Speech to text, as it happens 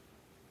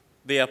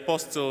The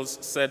apostles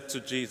said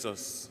to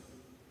Jesus,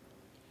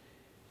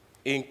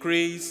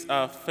 "Increase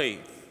our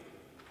faith."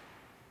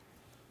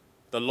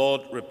 The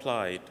Lord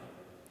replied,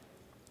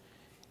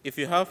 "If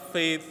you have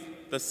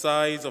faith the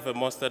size of a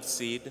mustard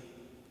seed,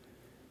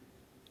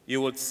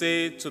 you would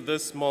say to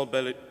this small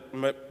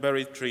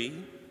berry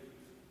tree,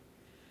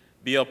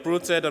 'Be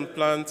uprooted and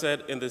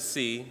planted in the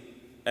sea,'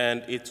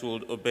 and it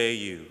will obey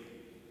you.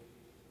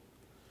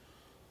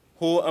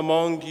 Who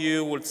among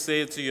you would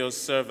say to your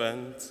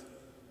servant,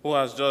 who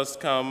has just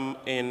come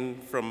in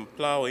from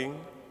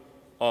plowing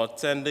or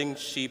tending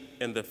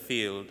sheep in the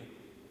field,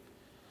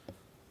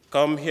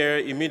 'Come here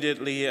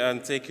immediately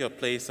and take your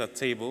place at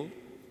table'?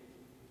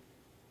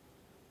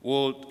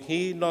 Would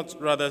he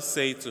not rather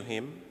say to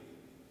him,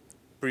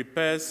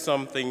 'Prepare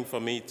something for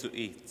me to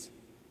eat'?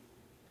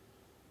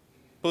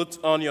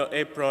 Put on your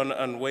apron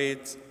and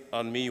wait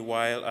on me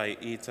while I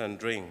eat and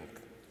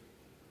drink.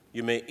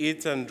 You may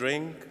eat and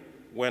drink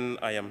when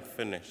I am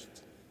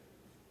finished."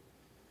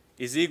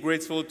 Is he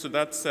grateful to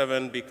that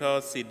servant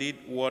because he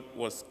did what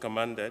was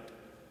commanded?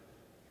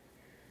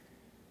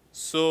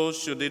 So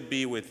should it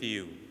be with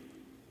you.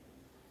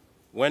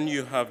 When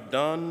you have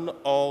done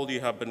all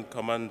you have been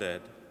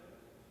commanded,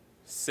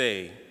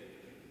 say,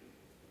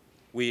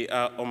 "We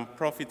are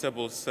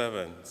unprofitable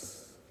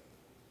servants.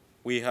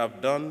 We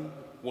have done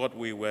what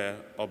we were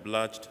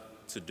obliged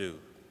to do."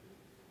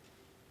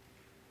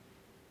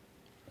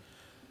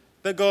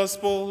 The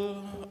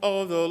Gospel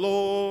of the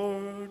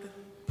Lord.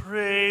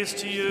 Praise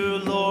to you,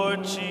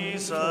 Lord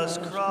Jesus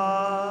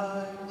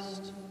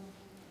Christ.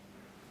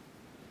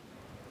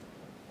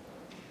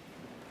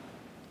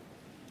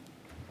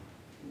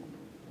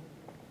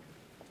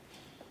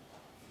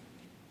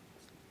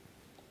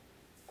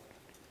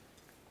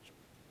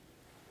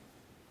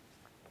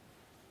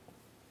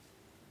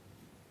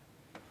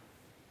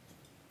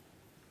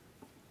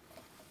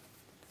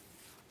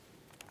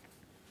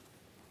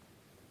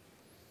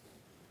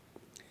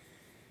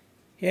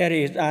 Here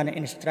is an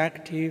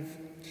instructive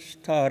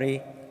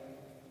story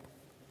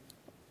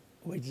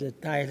which the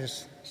title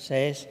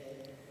says,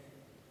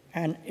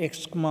 "An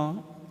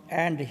Eskimo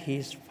and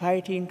His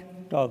Fighting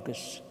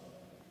Dogs."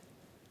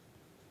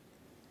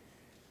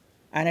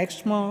 An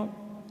Eskimo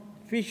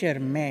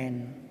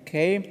fisherman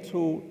came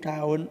to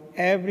town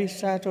every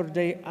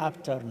Saturday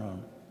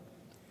afternoon.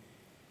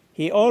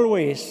 He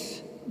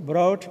always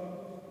brought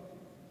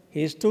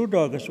his two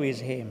dogs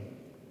with him.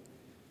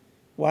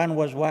 One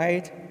was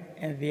white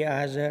and the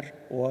other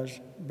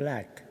was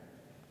black.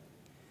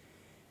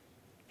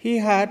 He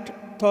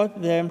had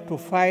taught them to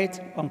fight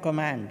on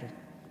command.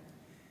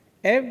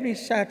 Every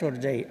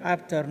Saturday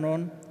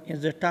afternoon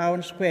in the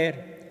town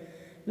square,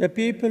 the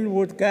people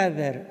would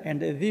gather and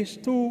these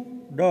two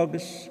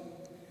dogs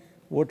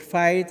would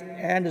fight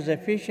and the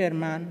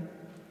fisherman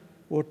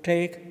would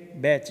take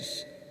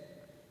bets.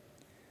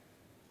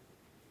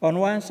 On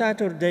one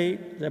Saturday,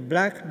 the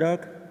black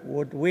dog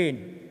would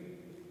win.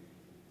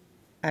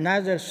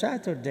 Another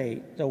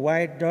Saturday, the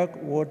white dog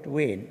would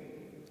win.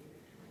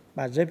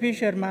 But the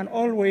fisherman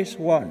always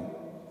won.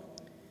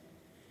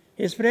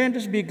 His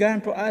friends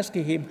began to ask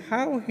him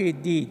how he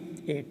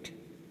did it.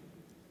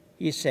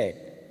 He said,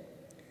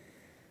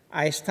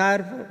 "I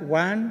starve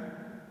one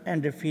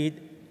and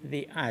feed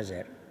the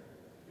other.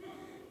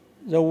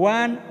 The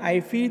one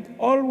I feed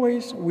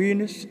always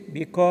wins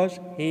because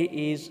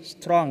he is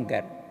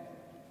stronger."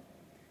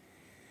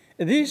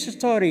 This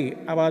story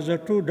about the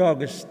two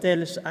dogs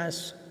tells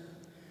us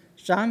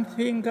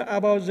something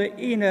about the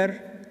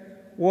inner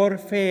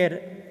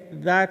warfare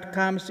that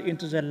comes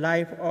into the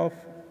life of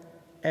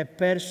a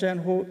person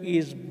who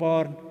is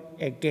born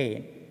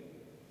again.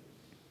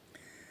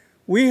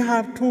 We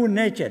have two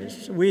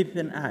natures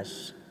within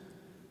us,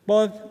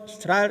 both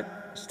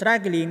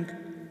struggling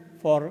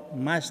for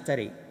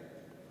mastery.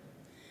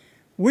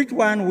 Which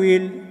one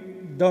will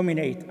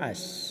dominate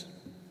us?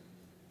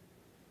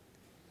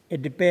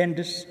 It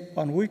depends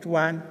on which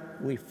one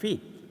we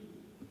feed.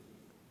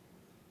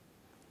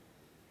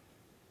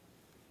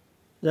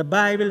 The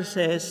Bible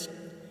says,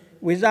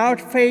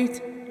 "Without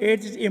faith,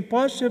 it is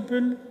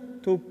impossible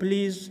to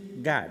please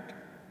God."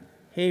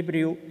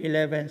 Hebrews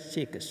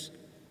 11:6.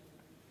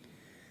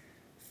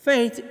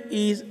 Faith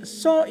is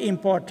so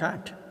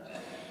important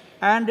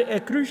and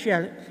a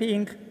crucial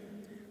thing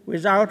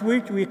without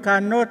which we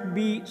cannot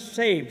be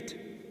saved.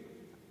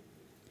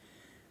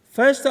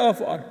 First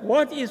of all,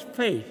 what is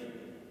faith?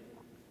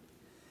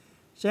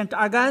 St.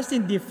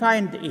 Augustine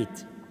defined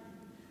it.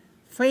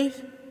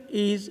 Faith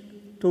is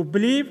to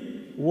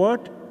believe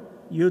what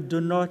you do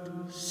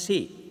not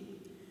see.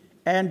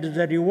 And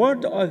the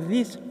reward of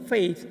this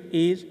faith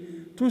is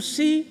to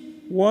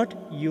see what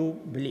you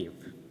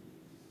believe.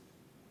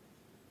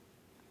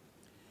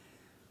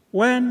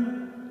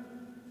 When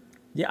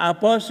the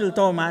Apostle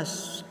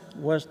Thomas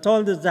was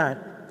told that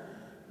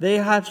they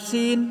have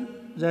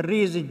seen the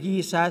risen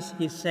Jesus,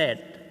 he said,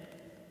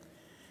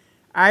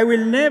 "I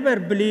will never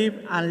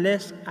believe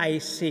unless I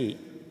see."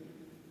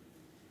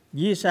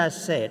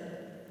 Jesus said,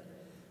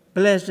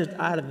 "Blessed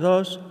are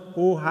those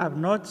who have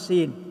not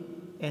seen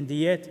and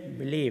yet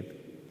believe."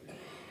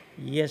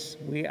 Yes,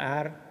 we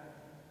are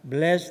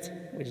blessed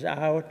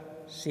without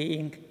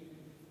seeing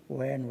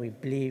when we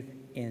believe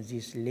in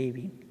this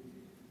living,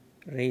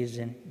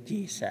 risen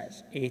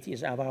Jesus. It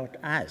is about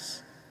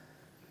us.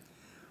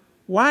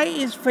 Why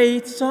is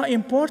faith so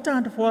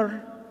important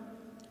for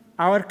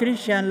our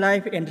Christian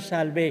life and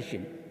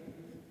salvation?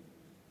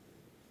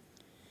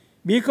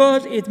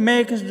 Because it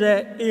makes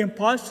the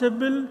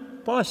impossible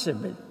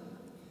possible,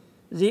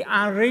 the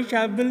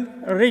unreachable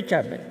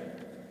reachable,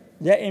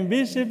 the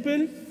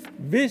invisible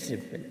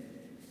visible,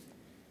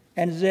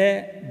 and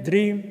the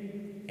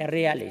dream a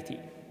reality.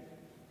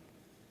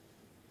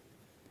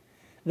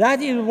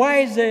 That is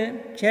why the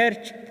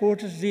church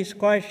puts this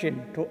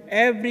question to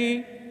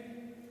everyone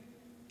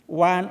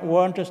who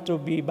wants to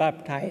be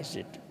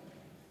baptized.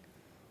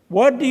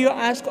 What do you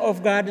ask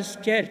of God's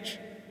church?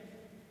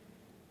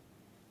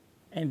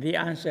 And the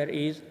answer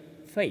is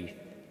faith.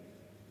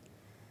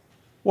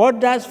 What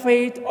does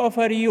faith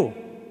offer you?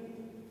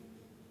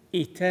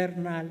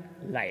 Eternal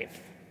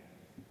life.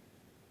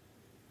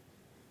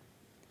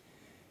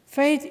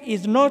 Faith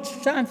is not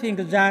something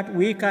that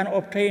we can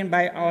obtain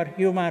by our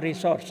human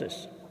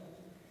resources.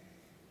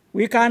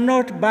 We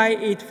cannot buy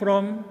it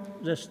from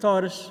the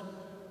stores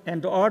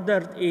and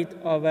order it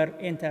over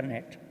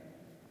internet.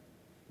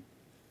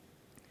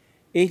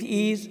 It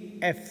is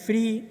a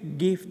free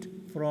gift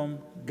from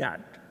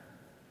God.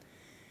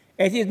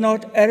 It is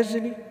not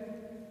earthly,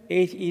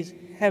 it is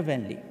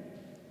heavenly.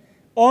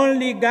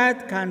 Only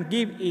God can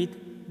give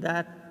it.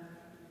 That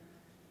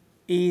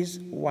is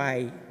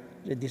why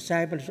the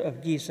disciples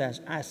of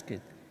Jesus asked,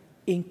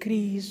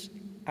 increase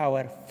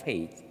our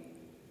faith.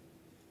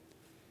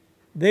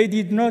 They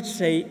did not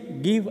say,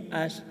 give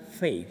us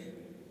faith,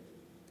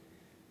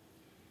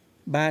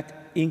 but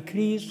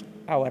increase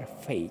our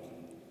faith.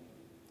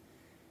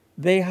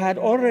 They had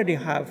already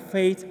have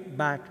faith,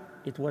 but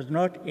it was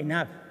not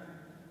enough.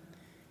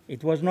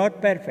 It was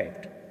not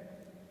perfect.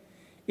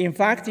 In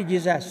fact,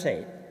 Jesus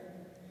said,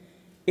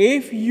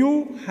 if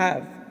you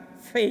have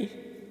faith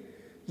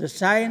the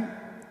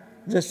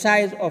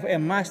size of a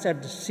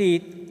mustard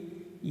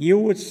seed, you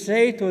would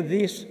say to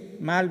this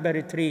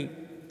mulberry tree,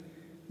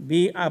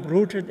 be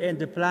uprooted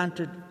and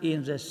planted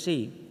in the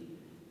sea,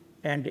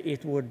 and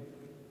it would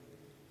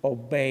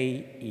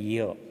obey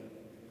you.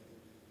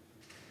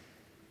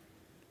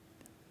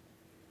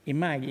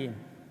 Imagine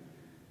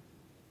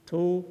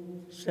to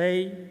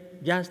say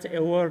just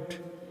a word,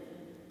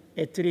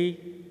 a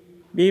tree,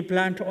 be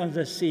planted on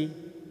the sea.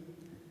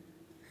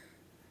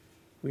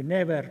 We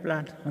never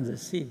plant on the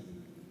sea,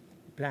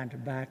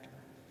 plant, but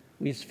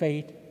with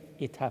faith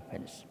it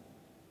happens.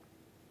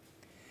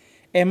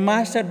 A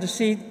mustard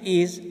seed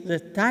is the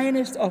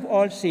tiniest of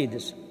all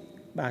seeds,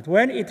 but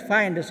when it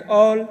finds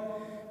all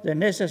the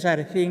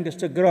necessary things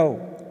to grow,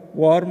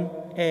 warm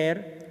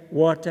air,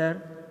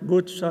 water,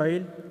 good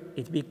soil,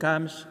 it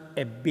becomes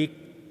a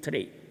big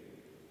tree.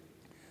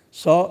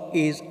 So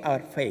is our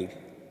faith.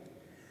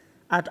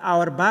 At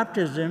our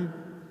baptism,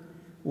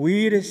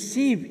 we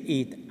receive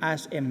it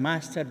as a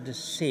mustard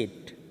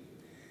seed,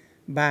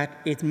 but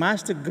it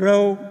must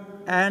grow,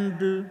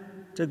 and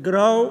to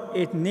grow,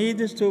 it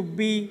needs to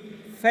be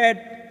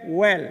fed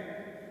well.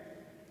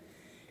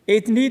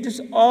 It needs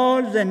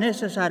all the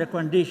necessary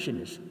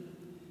conditions,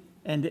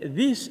 and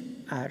these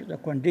are the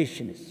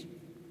conditions.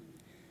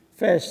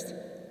 First,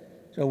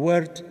 the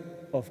Word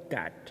of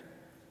God.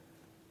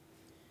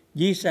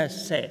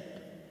 Jesus said,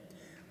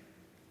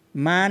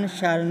 man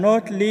shall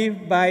not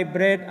live by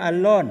bread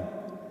alone,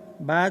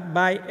 but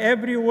by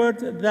every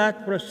word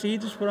that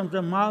proceeds from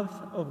the mouth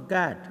of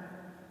God.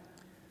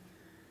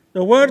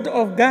 The Word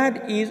of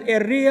God is a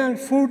real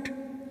food.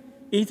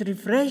 It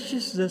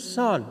refreshes the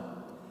soul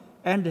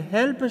and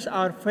helps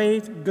our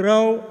faith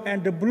grow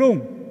and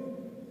bloom.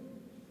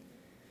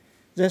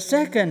 The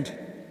second,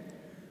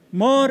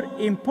 more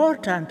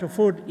important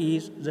food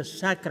is the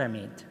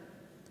sacrament,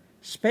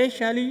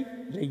 especially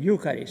the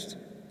Eucharist.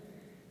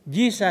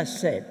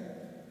 Jesus said,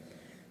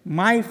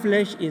 my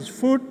flesh is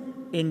food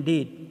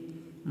indeed,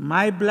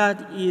 my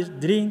blood is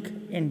drink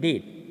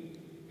indeed.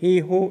 He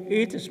who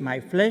eats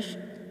my flesh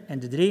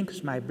and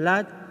drinks my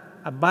blood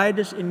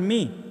abides in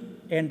me,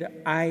 and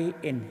I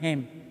in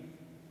him.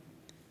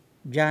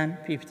 John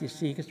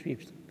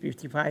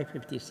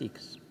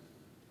 55:56.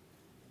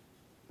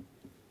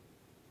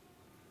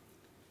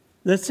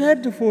 The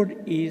third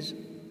food is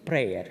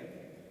prayer.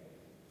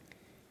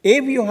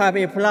 If you have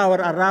a flower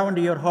around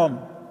your home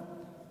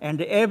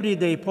and every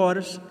day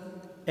pours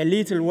a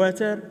little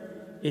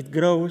water, it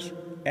grows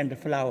and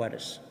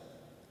flowers.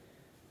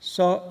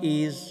 So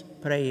is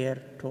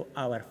prayer to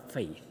our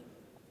faith.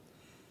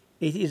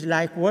 It is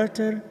like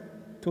water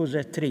to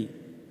the tree.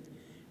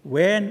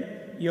 When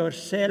your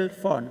cell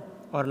phone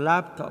or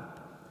laptop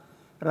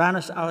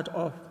runs out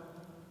of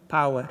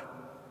power,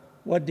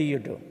 what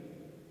do?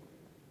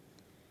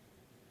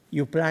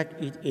 You plug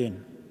it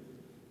in,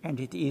 and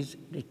it is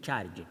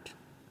recharged.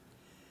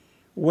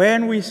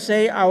 When we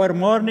say our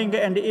morning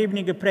and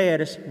evening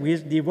prayers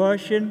with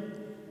devotion,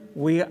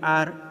 we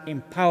are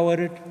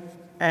empowered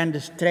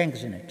and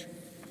strengthened.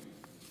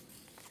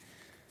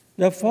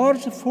 The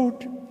fourth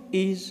fruit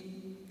is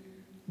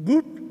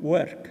good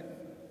work,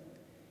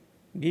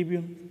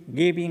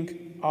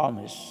 giving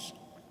alms.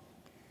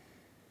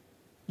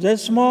 The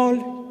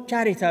small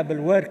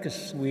charitable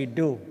works we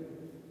do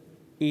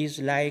is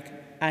like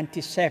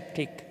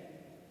antiseptic.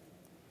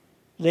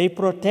 They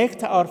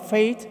protect our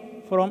faith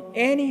from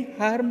any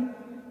harm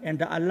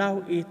and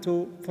allow it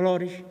to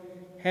flourish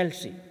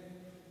healthy.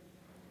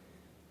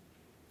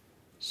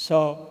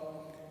 So,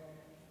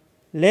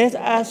 let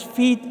us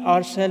feed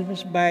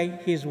ourselves by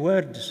his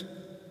words,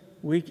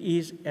 which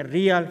is a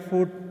real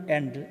food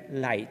and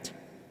light.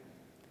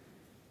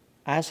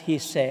 As he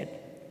said,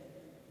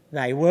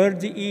 thy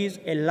word is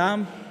a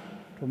lamp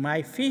to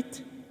my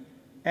feet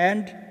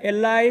and a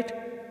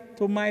light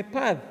to my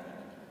path.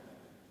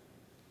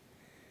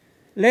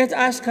 Let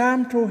us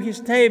come to his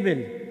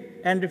table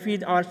and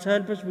feed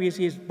ourselves with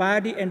his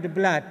body and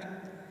blood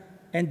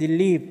and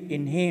live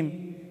in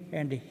him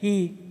and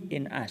he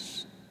in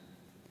us.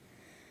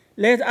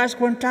 Let us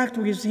contact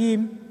with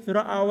him through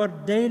our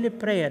daily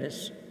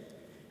prayers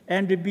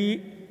and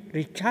be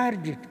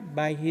recharged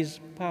by his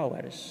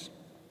powers.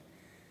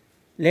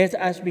 Let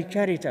us be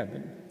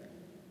charitable,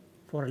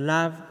 for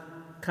love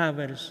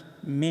covers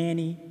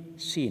many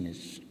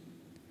sins.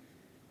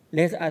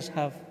 Let us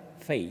have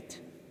faith.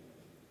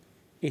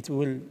 It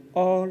will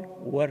all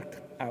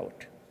work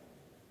out.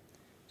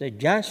 The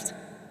just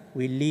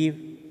will live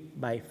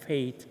by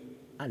faith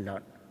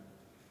alone.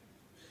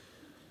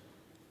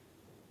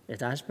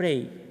 Let us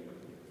pray.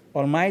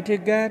 Almighty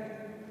God,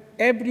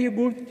 every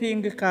good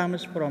thing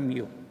comes from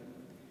you.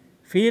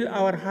 Fill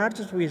our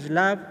hearts with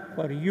love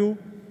for you,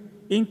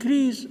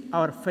 increase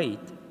our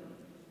faith,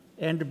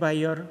 and by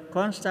your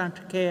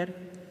constant care,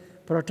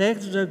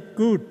 protect the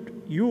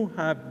good you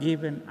have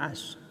given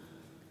us.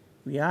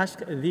 We ask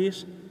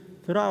this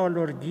through our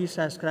Lord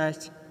Jesus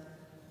Christ,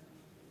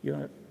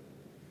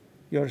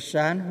 your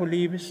Son, who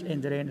lives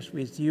and reigns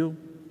with you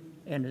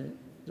and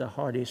the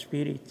Holy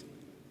Spirit,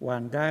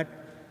 one God,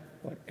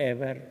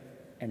 forever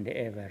and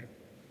ever.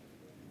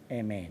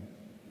 Amen.